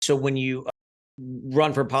So when you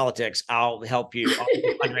run for politics, I'll help you. I'll be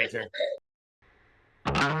a fundraiser.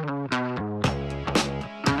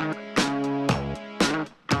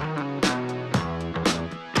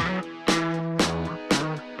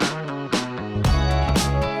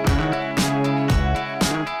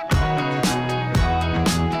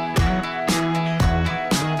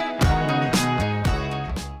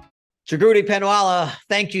 Jagruti Panwala,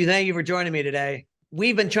 thank you. Thank you for joining me today.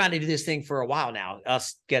 We've been trying to do this thing for a while now,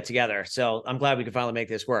 us get together. So I'm glad we could finally make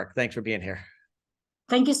this work. Thanks for being here.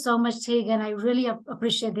 Thank you so much, Teague, and I really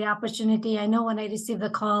appreciate the opportunity. I know when I received the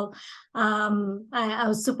call, I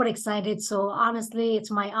was super excited. So honestly, it's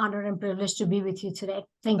my honor and privilege to be with you today.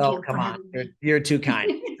 Thank you. Come on. You're too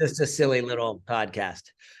kind. Just a silly little podcast.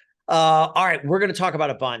 All right, we're going to talk about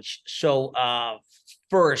a bunch. So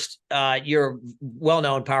first, you're a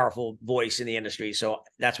well-known, powerful voice in the industry. So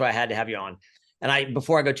that's why I had to have you on. And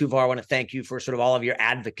before I go too far, I want to thank you for sort of all of your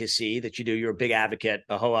advocacy that you do. You're a big advocate,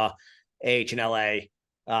 AHOA, AHLA,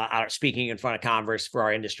 out speaking in front of Congress for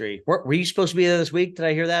our industry. Were you supposed to be there this week? Did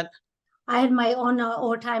I hear that? I had my own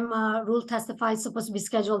overtime rule testify supposed to be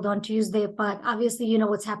scheduled on Tuesday, but obviously, you know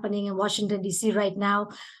what's happening in Washington, D.C. right now.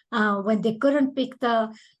 When they couldn't pick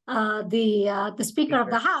the Speaker of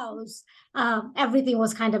the House, everything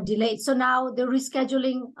was kind of delayed. So now they're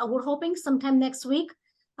rescheduling. We're hoping sometime next week.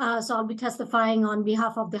 So I'll be testifying on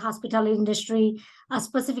behalf of the hospitality industry,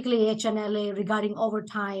 specifically AHLA, regarding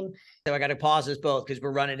overtime. So I got to pause us both because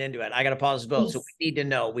we're running into it. I got to pause us both. Yes. So we need to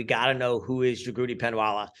know, we got to know, who is Jagruti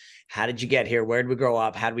Panwala? How did you get here? Where did we grow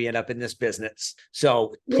up? How did we end up in this business?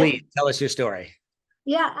 So please tell us your story.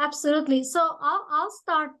 Yeah, absolutely. So I'll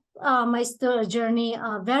start my journey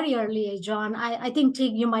very early, John. I think,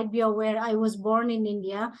 Teague, you might be aware, I was born in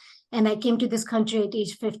India and I came to this country at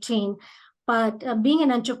age 15. But being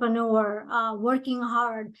an entrepreneur, working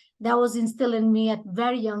hard, that was instilled in me at a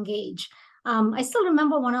very young age. I still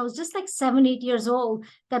remember when I was just like 7, 8 years old,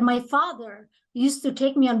 that my father used to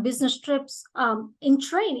take me on business trips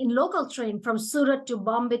in local train from Surat to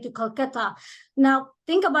Bombay to Kolkata. Now,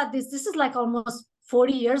 think about this. This is like almost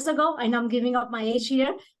 40 years ago. I know I'm giving up my age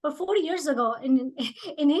here, but 40 years ago in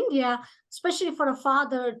India, especially for a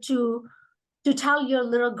father to tell your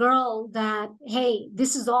little girl that, hey,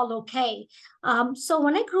 this is all okay. So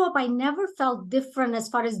when I grew up, I never felt different as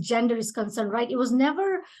far as gender is concerned, right? It was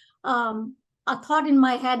never a thought in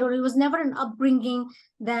my head, or it was never an upbringing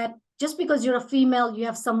that just because you're a female, you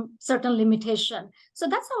have some certain limitation. So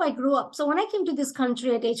that's how I grew up. So when I came to this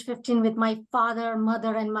country at age 15 with my father,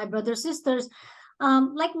 mother, and my brothers, sisters,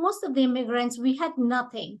 like most of the immigrants, we had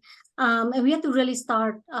nothing. And we had to really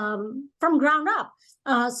start from ground up.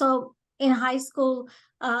 So in high school,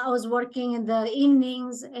 I was working in the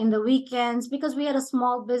evenings, in the weekends, because we had a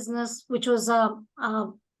small business, which was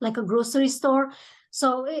like a grocery store.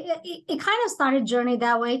 So it kind of started journey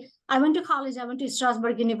that way. I went to college. I went to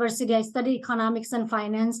Strasbourg University. I studied economics and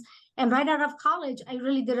finance. And right out of college, I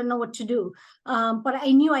really didn't know what to do. But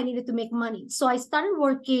I knew I needed to make money. So I started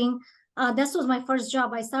working. This was my first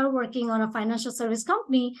job. I started working on a financial service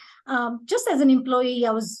company. Just as an employee,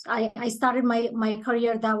 I started my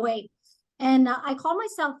career that way. And I call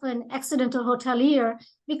myself an accidental hotelier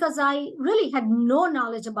because I really had no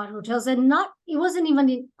knowledge about hotels, and it wasn't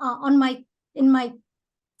even in my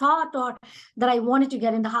thought or that I wanted to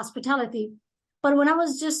get into hospitality. But when I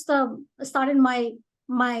was just starting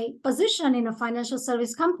my position in a financial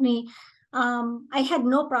service company, I had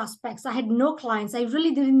no prospects. I had no clients. I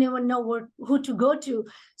really didn't even know who to go to.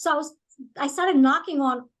 So I started knocking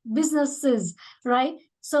on businesses, right?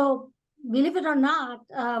 So believe it or not,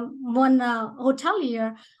 one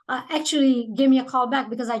hotelier actually gave me a call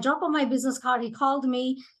back because I dropped on my business card. He called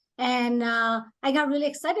me and I got really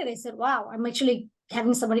excited. I said, wow, I'm actually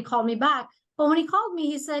having somebody call me back. But when he called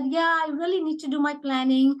me, he said, yeah, I really need to do my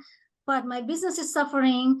planning, but my business is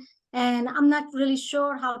suffering and I'm not really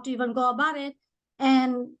sure how to even go about it.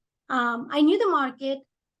 And I knew the market.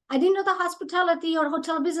 I didn't know the hospitality or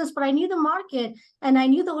hotel business, but I knew the market and I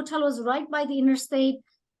knew the hotel was right by the interstate.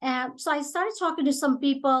 And so I started talking to some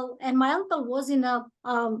people, and my uncle was in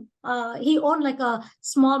he owned like a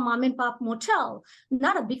small mom and pop motel,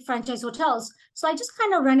 not a big franchise hotels. So I just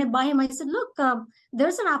kind of ran it by him. I said, look,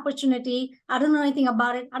 there's an opportunity. I don't know anything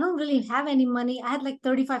about it. I don't really have any money. I had like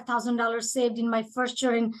 $35,000 saved in my first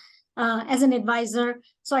year as an advisor.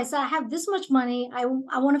 So I said, I have this much money. I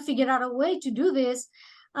want to figure out a way to do this.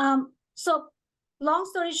 So long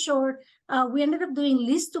story short, we ended up doing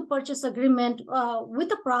lease to purchase agreement with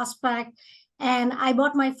the prospect. And I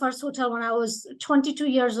bought my first hotel when I was 22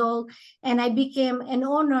 years old, and I became an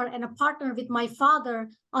owner and a partner with my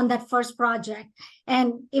father on that first project.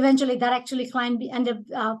 And eventually that actually client ended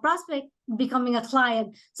prospect becoming a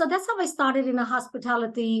client. So that's how I started in a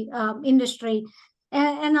hospitality industry.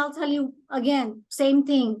 And I'll tell you again, same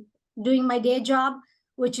thing, doing my day job,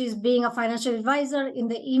 which is being a financial advisor in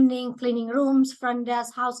the evening, cleaning rooms, front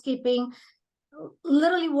desk, housekeeping,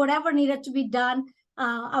 literally whatever needed to be done.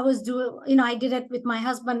 I was doing, I did it with my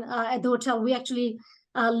husband at the hotel. We actually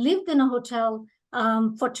lived in a hotel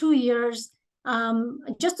for 2 years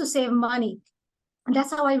just to save money. And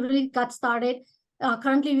that's how I really got started.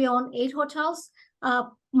 Currently, we own 8 hotels.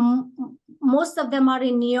 Most of them are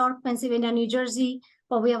in New York, Pennsylvania, New Jersey,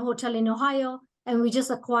 but we have a hotel in Ohio, and we just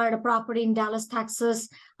acquired a property in Dallas, Texas,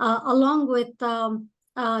 along with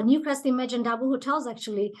Newcrest Image and Dabu Hotels,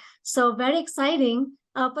 actually. So very exciting.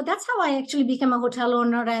 But that's how I actually became a hotel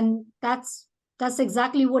owner, and that's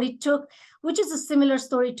exactly what it took, which is a similar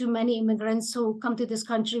story to many immigrants who come to this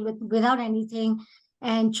country without anything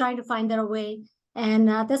and trying to find their way. And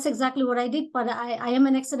that's exactly what I did. But I am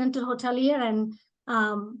an accidental hotelier, and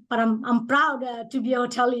but I'm proud to be a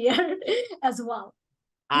hotelier as well.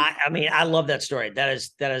 I mean, I love that story. That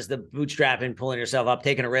is the bootstrapping, pulling yourself up,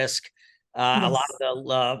 taking a risk. A lot of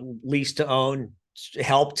the lease to own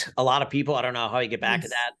helped a lot of people. I don't know how you get back to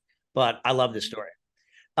that, but I love this story.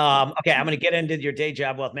 Okay, I'm going to get into your day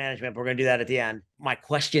job, wealth management. We're going to do that at the end. My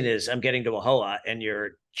question is, I'm getting to AHOA, and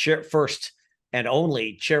you're first and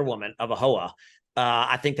only chairwoman of AHOA.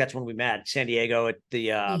 I think that's when we met, San Diego at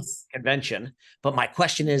the convention. But my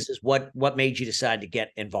question is what made you decide to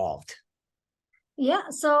get involved? Yeah.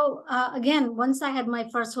 So again, once I had my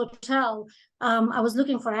first hotel, I was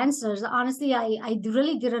looking for answers. Honestly, I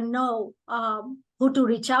really didn't know who to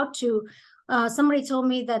reach out to. Somebody told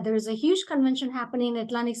me that there is a huge convention happening in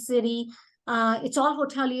Atlantic City. It's all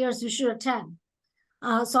hoteliers, you should attend.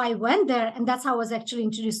 So I went there, and that's how I was actually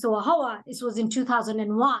introduced to AHOA. This was in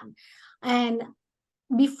 2001. And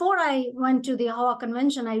before I went to the AHOA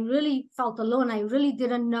convention, I really felt alone. I really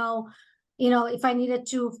didn't know, if I needed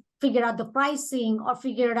to figure out the pricing or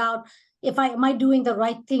figure it out if am I doing the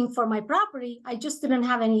right thing for my property. I just didn't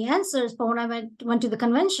have any answers. But when I went to the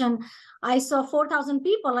convention, I saw 4,000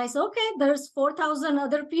 people. I said, okay, there's 4,000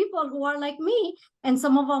 other people who are like me. And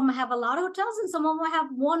some of them have a lot of hotels, and some of them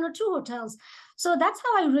have 1 or 2 hotels. So that's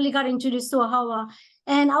how I really got introduced to AHOA.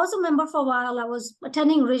 And I was a member for a while. I was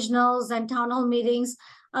attending regionals and town hall meetings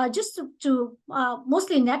just to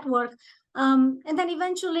mostly network. And then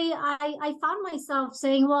eventually I found myself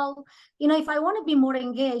saying, well, if I want to be more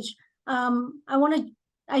engaged,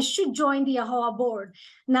 I should join the AHOA board.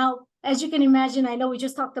 Now, as you can imagine, I know we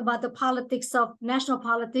just talked about the politics of national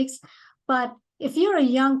politics, but if you're a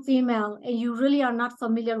young female and you really are not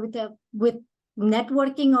familiar with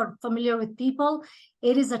networking or familiar with people,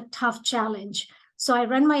 it is a tough challenge. So I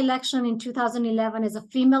ran my election in 2011 as a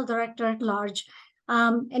female director at large.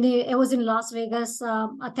 And it was in Las Vegas.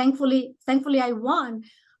 Thankfully, I won.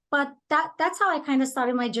 But that's how I kind of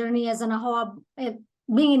started my journey as an AHOA,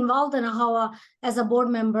 being involved in AHOA as a board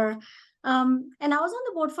member. And I was on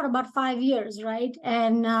the board for about 5 years, right?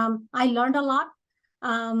 And I learned a lot.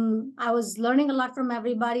 I was learning a lot from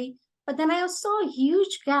everybody. But then I saw a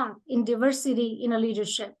huge gap in diversity in a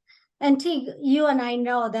leadership. And Teague, you and I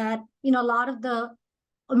know that, a lot of the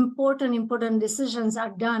important decisions are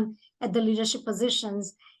done at the leadership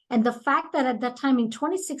positions. And the fact that at that time, in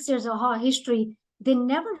 26 years of AHOA history, they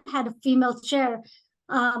never had a female chair.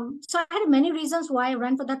 So I had many reasons why I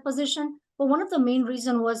ran for that position. But one of the main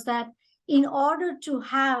reasons was that in order to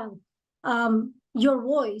have your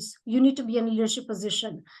voice, you need to be in a leadership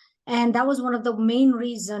position. And that was one of the main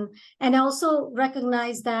reasons. And I also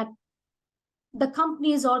recognized that the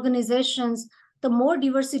companies, organizations, the more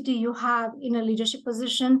diversity you have in a leadership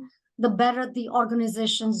position, the better the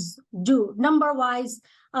organizations do. Number-wise,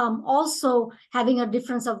 also having a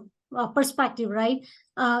difference of perspective, right?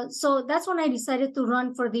 So that's when I decided to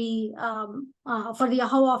run for the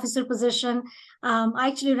AHOA officer position. I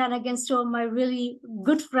actually ran against 2 of my really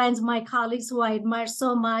good friends, my colleagues who I admire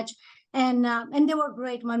so much. And they were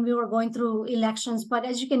great when we were going through elections. But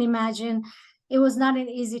as you can imagine, it was not an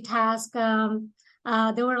easy task.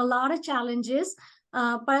 There were a lot of challenges,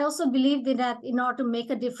 but I also believed that in order to make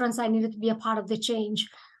a difference, I needed to be a part of the change.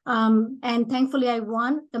 And thankfully, I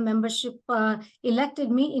won. The membership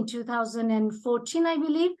elected me in 2014, I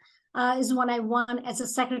believe, is when I won as a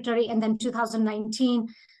secretary. And then 2019,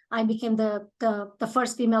 I became the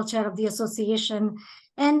first female chair of the association.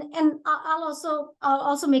 And I'll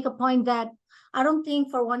also make a point that I don't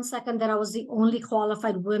think for one second that I was the only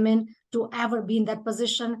qualified woman to ever be in that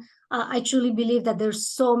position. I truly believe that there's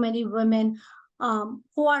so many women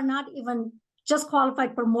who are not even just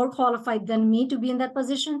qualified, but more qualified than me to be in that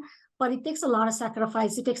position. But it takes a lot of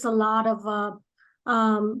sacrifice. It takes a lot of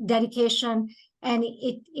dedication, and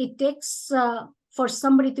it takes for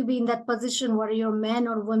somebody to be in that position, whether you're men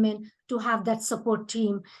or women, to have that support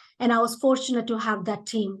team. And I was fortunate to have that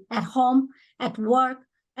team at home, at work.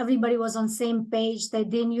 Everybody was on the same page. They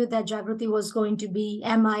knew that Jagruti was going to be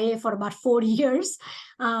MIA for about 4 years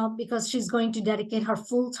because she's going to dedicate her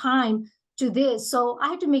full time to this. So I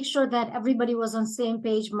had to make sure that everybody was on the same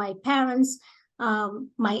page. My parents,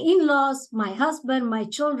 my in-laws, my husband, my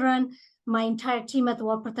children, my entire team at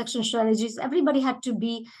World Protection Strategies, everybody had to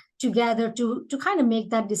be together to kind of make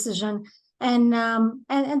that decision. And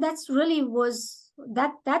that's really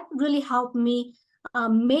that really helped me,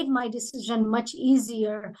 made my decision much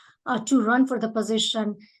easier to run for the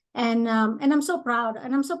position. And I'm so proud.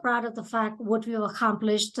 And I'm so proud of the fact what we've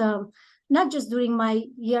accomplished, not just during my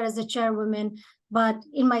year as a chairwoman, but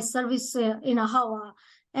in my service in AAHOA.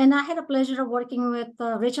 And I had a pleasure of working with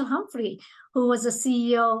Rachel Humphrey, who was a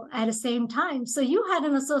CEO at the same time. So you had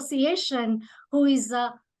an association who is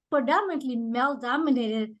predominantly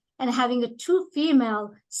male-dominated, and having a two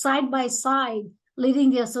female side by side leading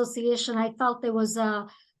the association, I felt there was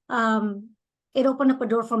it opened up a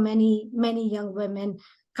door for many, many young women,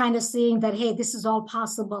 kind of seeing that, hey, this is all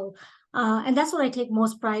possible. And that's what I take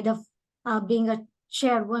most pride of, being a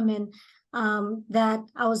chairwoman, that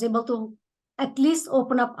I was able to at least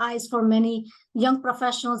open up eyes for many young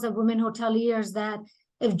professionals and women hoteliers that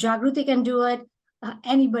if Jagruti can do it,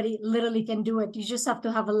 anybody literally can do it. You just have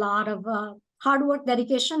to have a lot of hard work,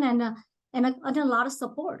 dedication, and a lot of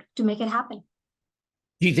support to make it happen.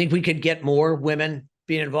 Do you think we could get more women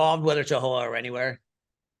being involved, whether it's AAHOA or anywhere?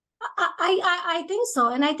 I think so.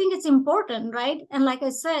 And I think it's important, right? And like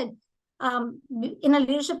I said, in a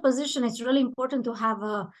leadership position, it's really important to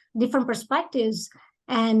have different perspectives.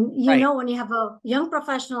 And, you know, when you have young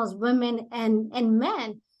professionals, women and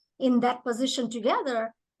men in that position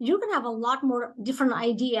together, you can have a lot more different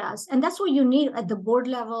ideas. And that's what you need at the board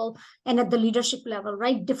level and at the leadership level,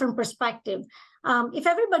 right? Different perspective. If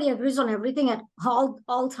everybody agrees on everything at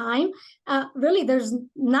all time, really, there's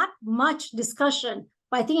not much discussion.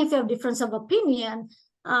 But I think if you have difference of opinion,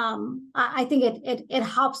 I think it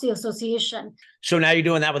helps the association. So now you're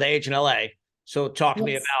doing that with AHLA. So talk to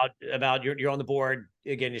me about you're on the board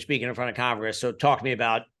again. You're speaking in front of Congress. So talk to me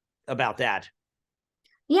about that.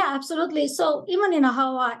 Yeah, absolutely. So even in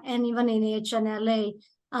AAHOA and even in AHLA,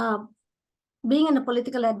 being in a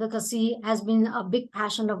political advocacy has been a big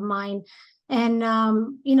passion of mine. And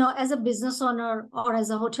you know, as a business owner or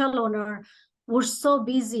as a hotel owner, we're so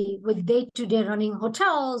busy with day-to-day running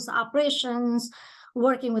hotels, operations,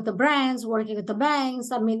 working with the brands, working with the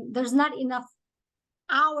banks. I mean, there's not enough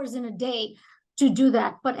hours in a day to do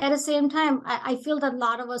that. But at the same time, I feel that a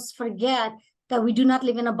lot of us forget that we do not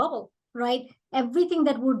live in a bubble, right? Everything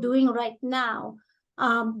that we're doing right now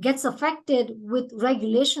gets affected with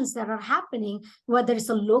regulations that are happening, whether it's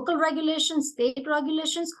a local regulation, state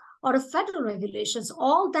regulations, or a federal regulations.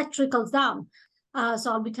 All that trickles down.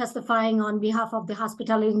 So I'll be testifying on behalf of the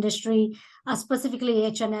hospitality industry, specifically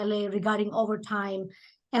AHLA, regarding overtime.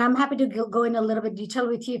 And I'm happy to go in a little bit detail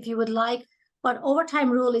with you if you would like. But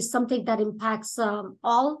overtime rule is something that impacts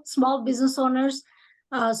all small business owners.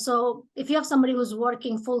 So if you have somebody who's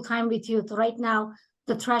working full time with you, right now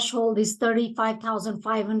the threshold is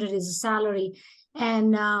 $35,500 is a salary,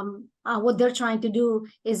 and what they're trying to do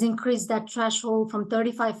is increase that threshold from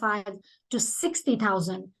 $35,500 to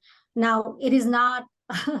 $60,000. Now it is not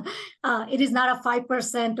it is not a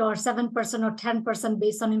 5% or 7% or 10%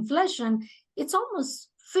 based on inflation. It's almost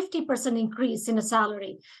 50% increase in a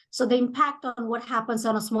salary. So the impact on what happens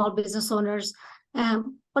on a small business owners,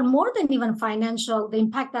 but more than even financial, the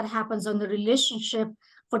impact that happens on the relationship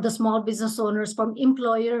for the small business owners, from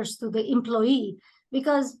employers to the employee.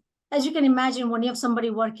 Because as you can imagine, when you have somebody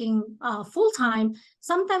working full-time,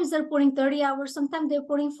 sometimes they're putting 30 hours, sometimes they're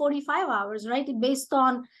putting 45 hours, right? Based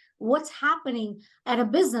on what's happening at a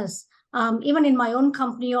business, even in my own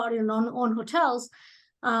company or in own hotels.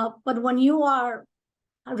 But when you are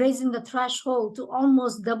raising the threshold to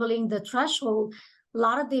almost doubling the threshold, a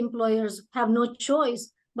lot of the employers have no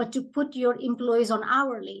choice but to put your employees on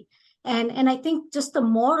hourly. And I think just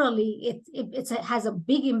morally, it has a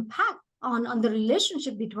big impact on the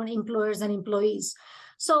relationship between employers and employees.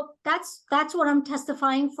 So that's what I'm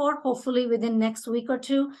testifying for, hopefully within next week or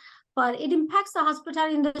two. but it impacts the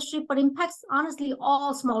hospitality industry, but impacts honestly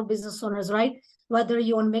all small business owners, right? Whether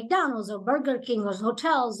you own McDonald's or Burger King or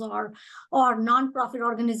hotels or nonprofit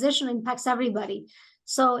organization, impacts everybody.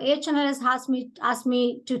 So AHLA has asked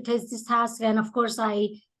me to take this task, and of course I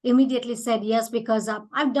immediately said yes, because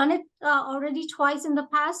I've done it already twice in the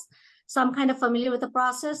past, so I'm kind of familiar with the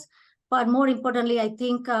process. But more importantly, I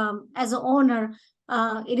think as an owner,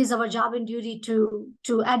 it is our job and duty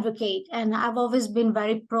to advocate. And I've always been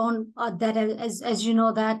very prone that, as you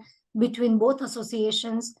know, that between both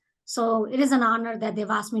associations. So it is an honor that they've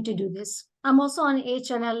asked me to do this. I'm also on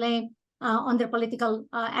AHLA on their political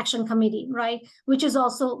action committee, right? Which is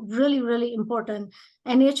also really, really important.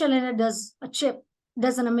 And AHLA does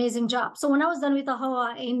an amazing job. So when I was done with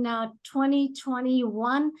AAHOA in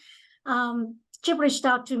 2021, Chip reached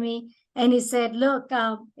out to me and he said, look,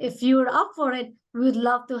 if you're up for it, we would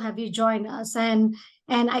love to have you join us. And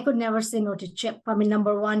I could never say no to Chip. I mean,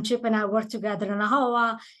 number one, Chip and I worked together in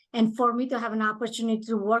AAHOA, and for me to have an opportunity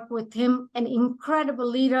to work with him, an incredible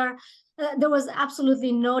leader, there was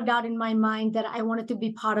absolutely no doubt in my mind that I wanted to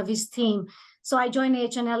be part of his team. So I joined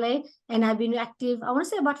AHLA, and I've been active, I want to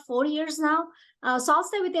say about 4 years now. So I'll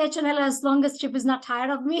stay with AHLA as long as Chip is not tired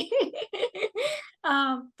of me.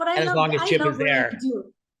 But I love what I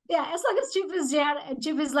do. Yeah, as long as Chip is there, and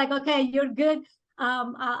Chip is like, okay, you're good.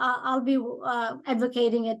 I'll be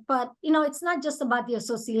advocating it. But it's not just about the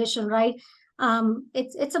association, right?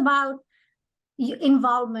 It's about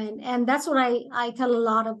involvement, and that's what I tell a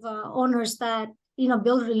lot of owners, that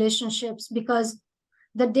build relationships, because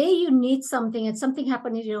the day you need something and something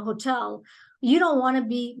happened in your hotel, you don't want to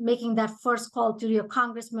be making that first call to your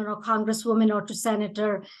congressman or congresswoman or to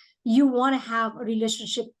senator. You want to have a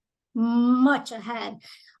relationship much ahead.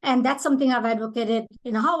 And that's something I've advocated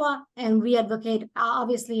in AAHOA, and we advocate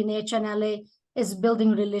obviously in AHLA, is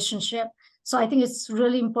building relationship. So I think it's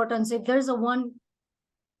really important. So if there's a one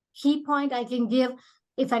key point I can give,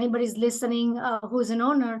 if anybody's listening who's an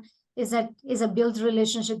owner, is a build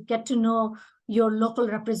relationship, get to know your local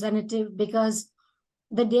representative, because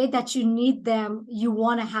the day that you need them, you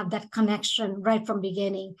want to have that connection right from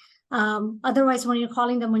beginning. Otherwise, when you're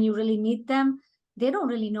calling them when you really need them, they don't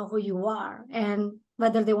really know who you are, and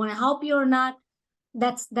whether they want to help you or not,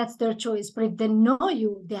 that's their choice. But if they know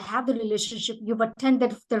you, they have the relationship, you've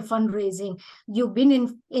attended their fundraising, you've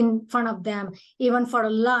been in front of them, even for a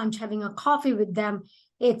lunch, having a coffee with them,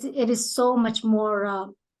 it is so much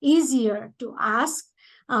more easier to ask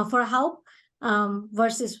for help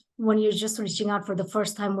versus when you're just reaching out for the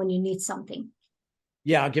first time when you need something.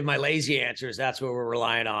 Yeah, I'll give my lazy answers. That's what we're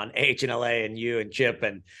relying on, AHLA and you and Chip,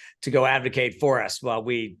 and to go advocate for us while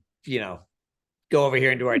we, go over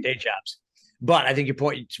here and do our day jobs. But I think your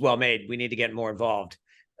point is well made. We need to get more involved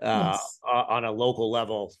Yes. on a local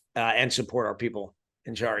level and support our people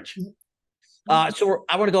in charge. Mm-hmm. So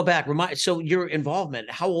I want to go back. So your involvement,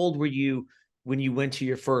 how old were you when you went to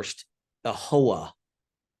your first AAHOA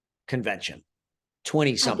convention?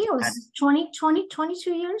 20 something. I think it was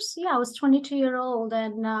 22 years. Yeah, I was 22-year-old,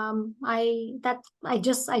 and I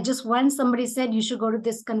just went. Somebody said you should go to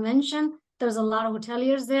this convention. There's a lot of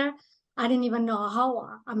hoteliers there. I didn't even know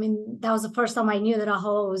AAHOA. I mean, that was the first time I knew that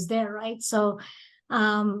AAHOA was there, right? So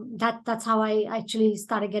that's how I actually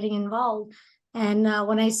started getting involved. And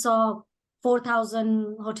when I saw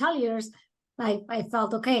 4,000 hoteliers, I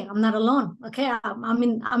felt, okay, I'm not alone. Okay, I'm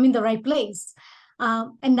in the right place.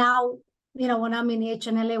 And now, when I'm in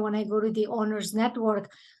AHLA, when I go to the owners network,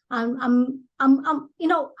 the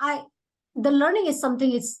learning is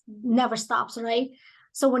something, it's never stops, right?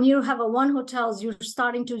 So when you have one hotels, you're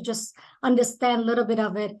starting to just understand a little bit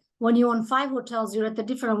of it. When you own 5 hotels, you're at the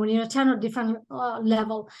different, when you're at 10 or different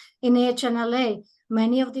level. In AHLA,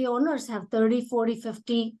 many of the owners have 30, 40,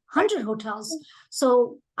 50, 100 hotels.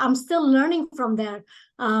 So I'm still learning from there.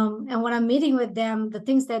 And when I'm meeting with them, the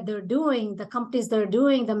things that they're doing, the companies they're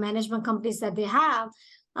doing, the management companies that they have,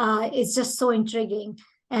 it's just so intriguing.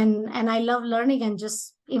 And I love learning and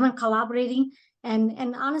just even collaborating.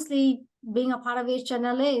 And honestly, being a part of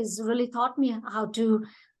AHLA has really taught me how to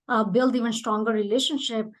build even stronger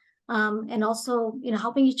relationship, and also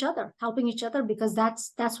helping each other, because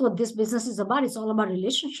that's what this business is about. It's all about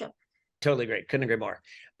relationship. Totally great. Couldn't agree more.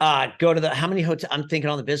 Go to how many hotels? I'm thinking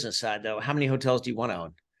on the business side though. How many hotels do you want to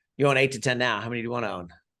own? You own 8 to 10 now. How many do you want to own?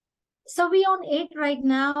 So we own 8 right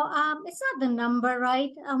now. It's not the number,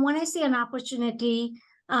 right? When I see an opportunity,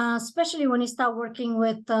 especially when you start working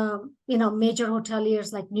with major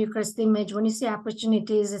hoteliers like Newcrest Image, when you see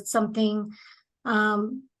opportunities, it's something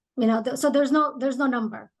so there's no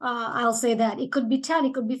number. I'll say that it could be 10,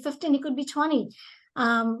 it could be 15, it could be 20.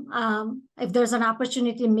 If there's an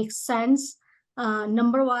opportunity, makes sense,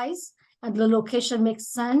 number-wise, and the location makes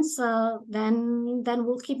sense, then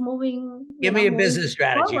we'll keep moving. Give me a business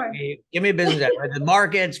strategy. Forward. Give me a business strategy. The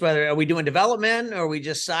markets, whether are we doing development or are we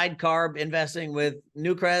just sidecar investing with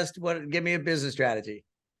Newcrest? Give me a business strategy.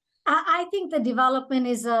 I think the development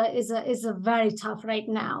is a very tough right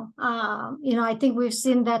now. I think we've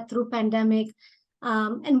seen that through pandemic,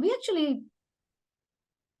 and we actually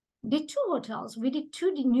did 2 hotels. We did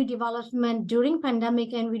 2 new development during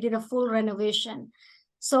pandemic, and we did a full renovation.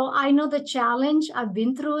 So I know the challenge. I've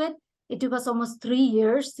been through it. It took us almost 3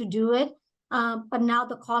 years to do it. But now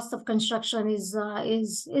the cost of construction is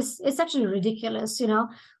actually ridiculous.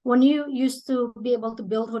 When you used to be able to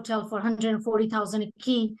build hotel for $140,000 a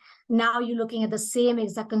key, now you're looking at the same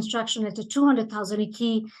exact construction at $200,000 a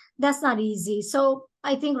key. That's not easy. So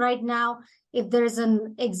I think right now, if there's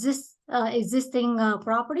an existing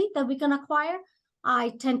property that we can acquire, I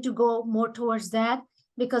tend to go more towards that,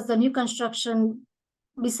 because the new construction,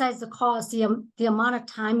 besides the cost, the amount of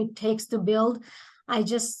time it takes to build, I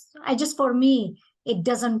just for me, it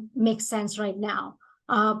doesn't make sense right now.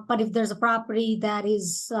 But if there's a property that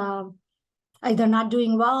is either not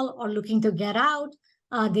doing well or looking to get out,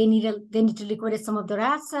 they need to liquidate some of their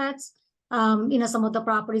assets. Some of the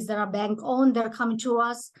properties that are bank owned, they're coming to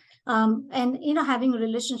us. And having a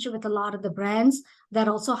relationship with a lot of the brands, that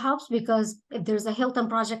also helps, because if there's a Hilton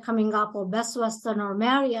project coming up, or Best Western or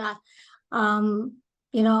Marriott, I'm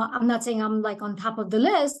not saying I'm like on top of the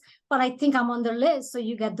list, but I think I'm on the list. So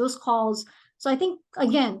you get those calls. So I think,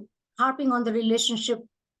 again, harping on the relationship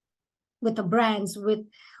with the brands,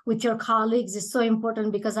 with your colleagues is so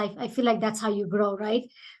important, because I feel like that's how you grow, right?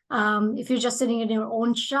 If you're just sitting in your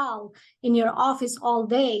own shell in your office all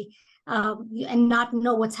day, and not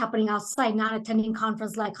know what's happening outside, not attending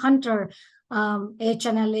conference like Hunter,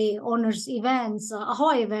 AHLA, owners events,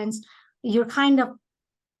 AAHOA events, you're kind of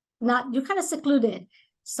secluded.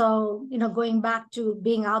 So, going back to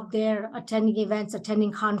being out there, attending events,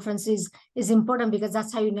 attending conferences is important, because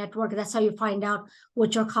that's how you network. That's how you find out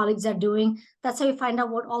what your colleagues are doing. That's how you find out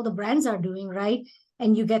what all the brands are doing, right?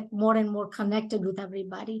 And you get more and more connected with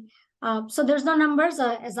everybody. So there's no numbers.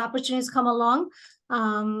 As opportunities come along,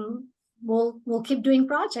 we'll keep doing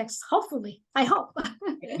projects. Hopefully, I hope.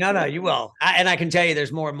 No, you will. And I can tell you,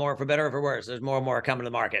 there's more and more, for better or for worse. There's more and more coming to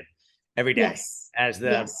the market every day. Yes.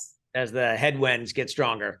 As the headwinds get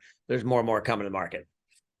stronger, there's more and more coming to the market.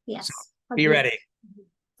 Yes. So be ready.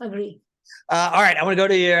 Agree. All right. I want to go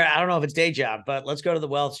to your, I don't know if it's day job, but let's go to the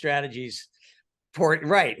wealth strategies port,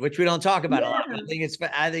 right? Which we don't talk about a lot. I think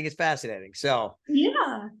it's fascinating. So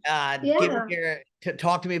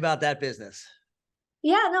talk to me about that business.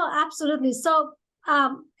 Yeah, no, absolutely. So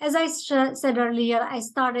as I said earlier, I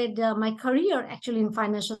started my career actually in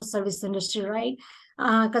financial service industry, right?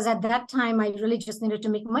 Because at that time, I really just needed to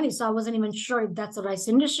make money. So I wasn't even sure if that's the right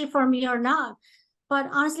industry for me or not. But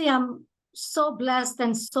honestly, I'm so blessed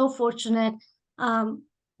and so fortunate.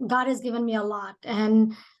 God has given me a lot.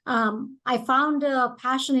 And I found a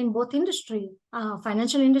passion in both industry,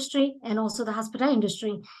 financial industry and also the hospitality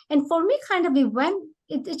industry. And for me, kind of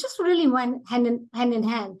it just really went hand in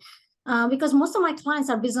hand, because most of my clients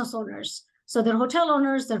are business owners. So they're hotel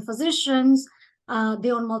owners, they're physicians,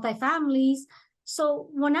 they own multifamilies. So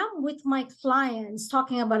when I'm with my clients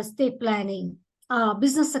talking about estate planning,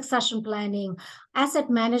 business succession planning, asset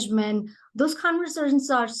management, those conversations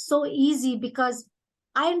are so easy, because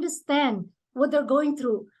I understand what they're going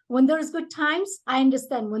through. When there's good times, I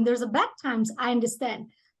understand. When there's a bad times, I understand.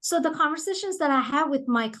 So the conversations that I have with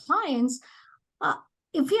my clients,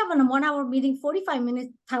 if we have a 1-hour meeting, 45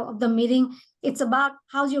 minutes of the meeting, it's about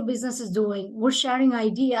how's your business is doing. We're sharing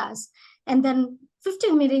ideas. And then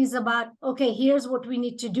 15 minutes about, okay, here's what we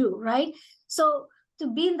need to do, right? So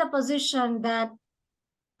to be in the position that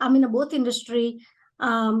I'm in both industry,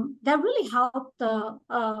 that really helped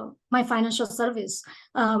my financial service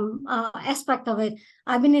aspect of it.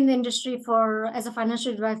 I've been in the industry as a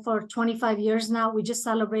financial advisor for 25 years now. We just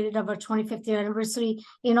celebrated our 25th year anniversary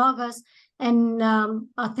in August. And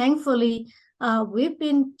thankfully, we've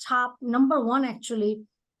been top #1 actually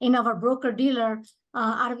in our broker dealer.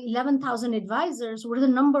 Out of 11,000 advisors, we're the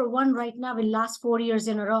 #1 right now in last 4 years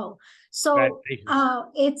in a row. So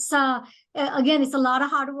it's again, it's a lot of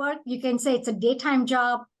hard work. You can say it's a daytime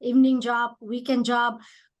job, evening job, weekend job,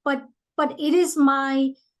 but it is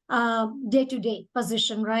my day-to-day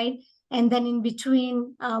position, right? And then in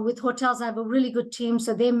between with hotels, I have a really good team,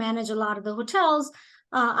 so they manage a lot of the hotels.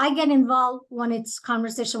 I get involved when it's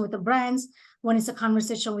conversation with the brands, when it's a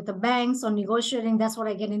conversation with the banks or negotiating. That's what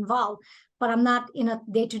I get involved. But I'm not in a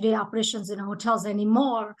day-to-day operations in hotels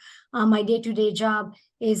anymore. My day-to-day job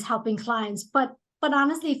is helping clients. But but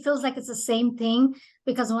honestly, it feels like it's the same thing,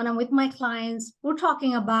 because when I'm with my clients, we're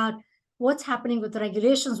talking about what's happening with the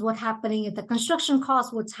regulations, what's happening at the construction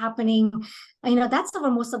costs, what's happening, that's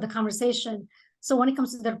over most of the conversation. So when it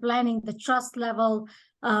comes to their planning, the trust level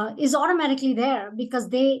is automatically there, because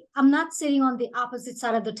I'm not sitting on the opposite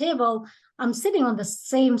side of the table. I'm sitting on the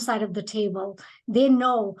same side of the table. They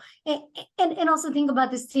know. And also think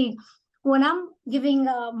about this thing. When I'm giving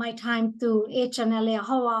my time to AHLA,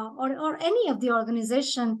 AAHOA, or any of the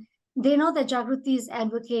organization, they know that Jagruti is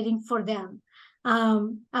advocating for them.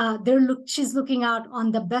 She's looking out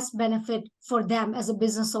on the best benefit for them as a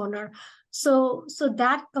business owner. So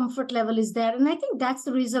that comfort level is there. And I think that's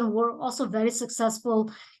the reason we're also very successful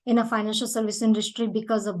in a financial service industry,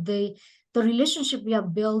 because of the relationship we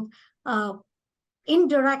have built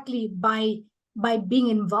indirectly by being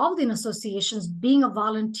involved in associations, being a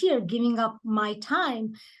volunteer, giving up my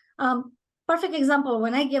time. Perfect example,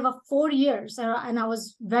 when I gave up 4 years and I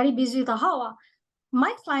was very busy with AAHOA,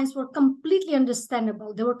 my clients were completely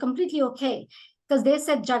understandable. They were completely okay, because they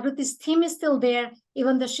said Jagruti's team is still there,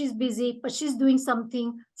 even though she's busy, but she's doing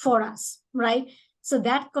something for us, right? So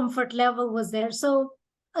that comfort level was there. So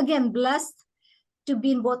again, blessed to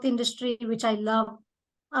be in both industry, which I love,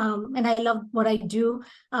 and I love what I do,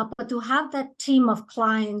 but to have that team of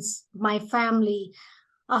clients, my family,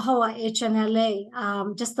 AAHOA,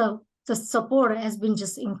 HNLA, just the support has been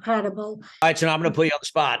just incredible. All right, so now I'm going to put you on the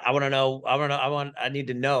spot. I want to know. I need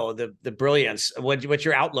to know the brilliance. What's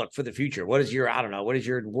your outlook for the future? What is your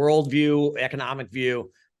world view, economic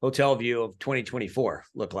view, hotel view of 2024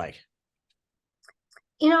 look like?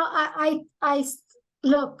 I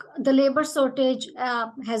look, the labor shortage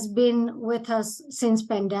has been with us since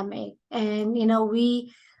pandemic, and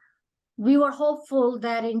we were hopeful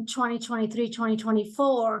that in 2023,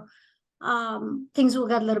 2024. Things will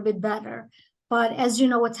get a little bit better. But as you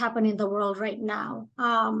know, what's happening in the world right now,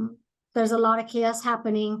 there's a lot of chaos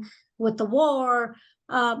happening with the war.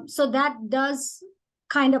 So that does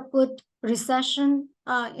kind of put recession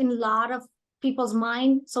in a lot of people's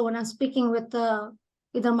mind. So when I'm speaking with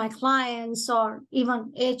either my clients or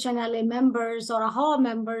even HNLA members or AAHOA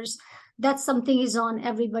members, that's something is on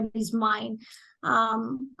everybody's mind.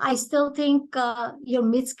 I still think your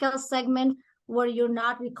mid-scale segment, where you're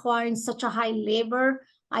not requiring such a high labor,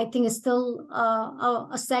 I think is still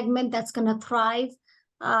a segment that's going to thrive.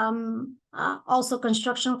 Also,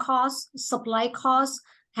 construction costs, supply costs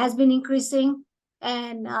has been increasing,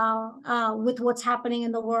 and with what's happening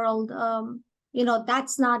in the world,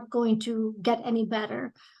 that's not going to get any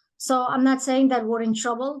better. So I'm not saying that we're in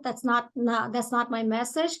trouble. That's not my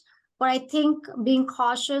message. But I think being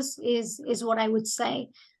cautious is what I would say.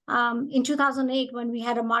 In 2008, when we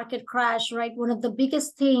had a market crash, right, one of the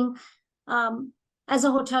biggest thing as a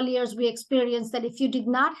hoteliers, we experienced that if you did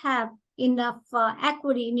not have enough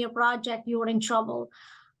equity in your project, you were in trouble.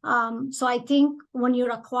 So I think when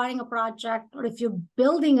you're acquiring a project, or if you're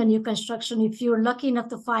building a new construction, if you're lucky enough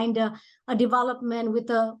to find a development with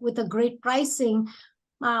a great pricing,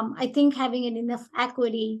 I think having enough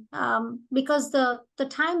equity, because the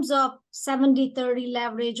times of 70-30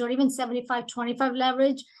 leverage or even 75-25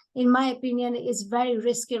 leverage, in my opinion, is very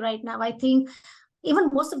risky right now. I think even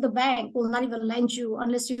most of the bank will not even lend you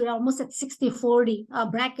unless you're almost at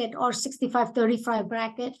 60-40 bracket or 65-35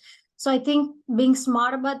 bracket. So I think being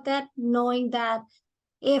smart about that, knowing that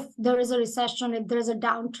if there is a recession, if there's a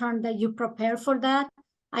downturn, that you prepare for that.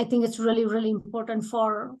 I think it's really, really important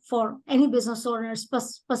for any business owner,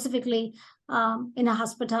 specifically in a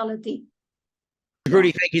hospitality.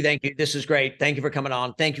 Jagruti, thank you. This is great. Thank you for coming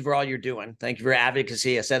on. Thank you for all you're doing. Thank you for your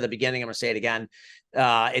advocacy. I said at the beginning, I'm going to say it again.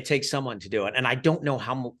 It takes someone to do it. And I don't know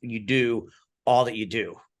how you do all that you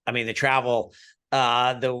do. I mean, the travel,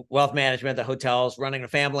 the wealth management, the hotels, running a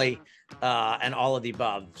family, and all of the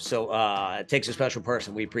above. So it takes a special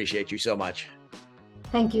person. We appreciate you so much.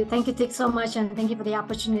 Thank you. Thank you, Teague, so much. And thank you for the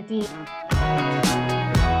opportunity.